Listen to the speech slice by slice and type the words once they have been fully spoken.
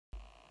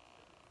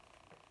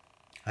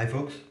Hi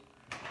folks,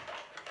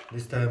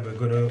 this time we're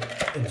gonna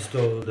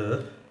install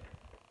the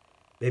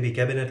baby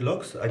cabinet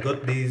locks. I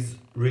got these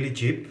really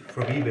cheap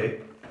from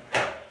eBay,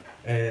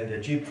 and they're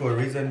cheap for a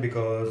reason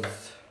because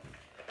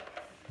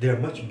there are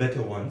much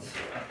better ones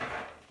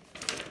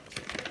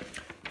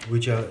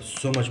which are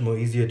so much more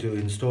easier to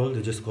install.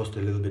 They just cost a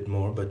little bit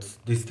more, but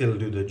they still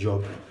do the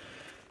job.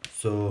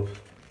 So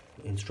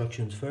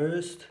instructions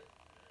first,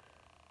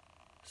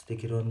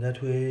 stick it on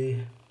that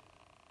way,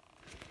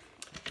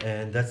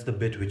 and that's the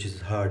bit which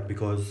is hard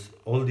because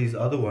all these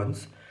other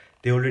ones,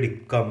 they already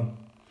come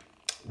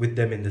with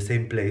them in the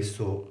same place,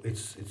 so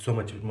it's so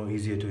much more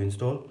easier to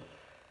install.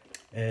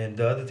 And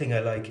the other thing I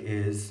like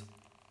is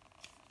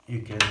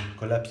you can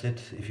collapse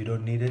it if you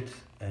don't need it,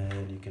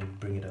 and you can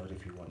bring it out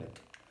if you want it.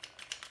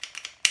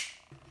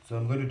 So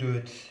I'm going to do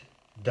it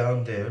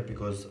down there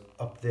because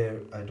up there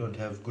I don't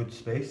have good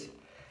space,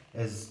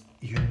 as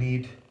you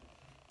need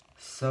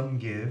some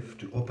give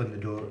to open the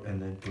door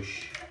and then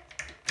push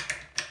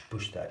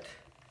that.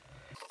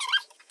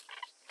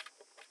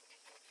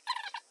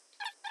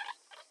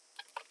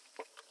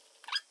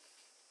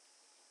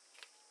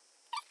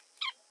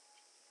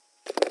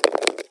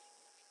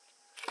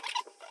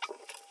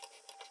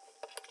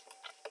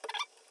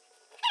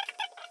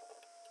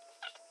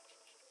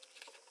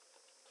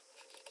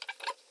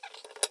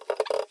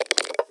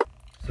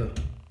 So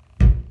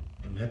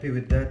I'm happy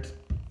with that,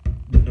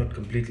 but not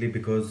completely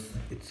because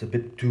it's a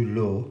bit too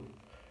low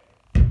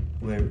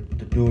where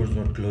the door is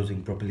not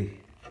closing properly.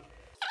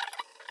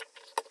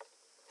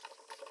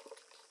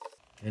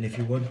 And if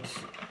you want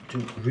to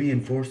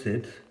reinforce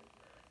it,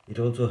 it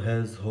also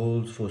has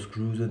holes for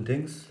screws and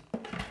things.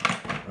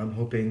 I'm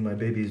hoping my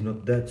baby is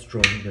not that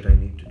strong that I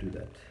need to do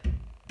that.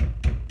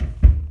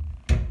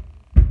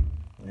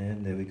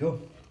 And there we go.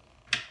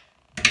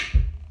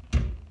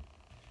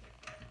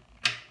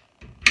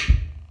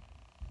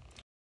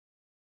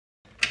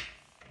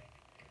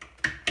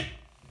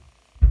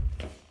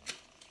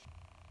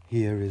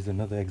 Here is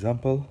another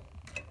example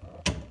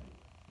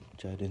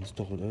which I had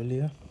installed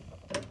earlier.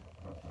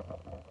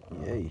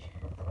 Yay.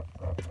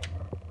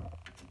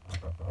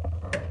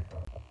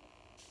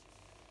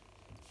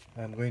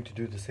 I'm going to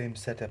do the same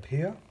setup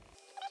here.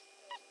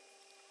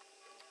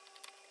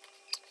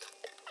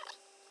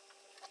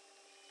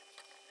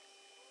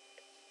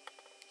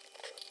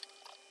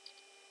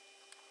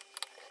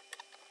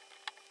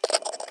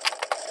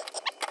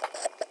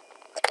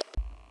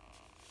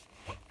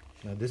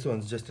 Now this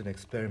one's just an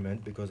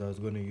experiment because I was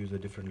going to use a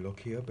different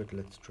lock here, but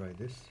let's try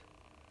this.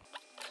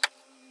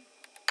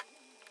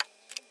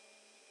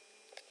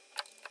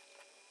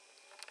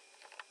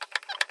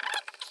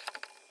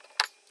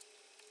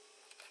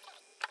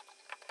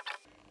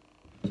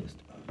 Just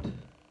about.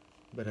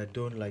 But I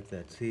don't like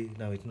that. See,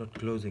 now it's not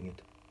closing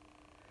it.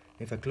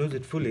 If I close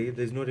it fully,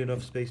 there's not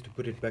enough space to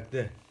put it back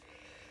there.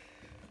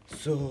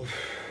 So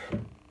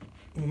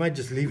we might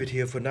just leave it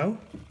here for now.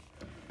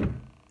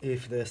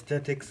 If the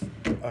aesthetics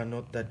are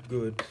not that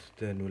good,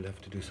 then we'll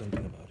have to do something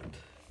about it.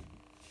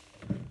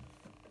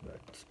 But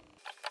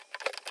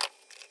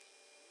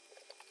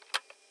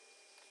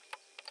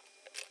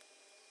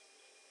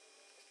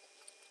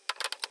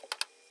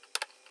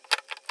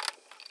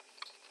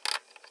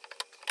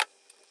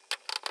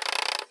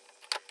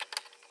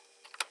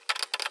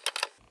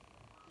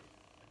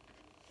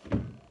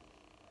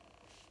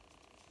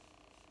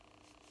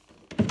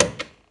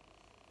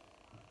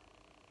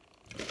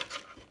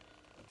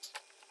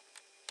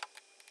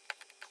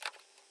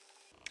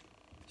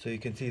so you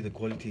can see the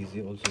quality is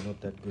also not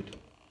that good.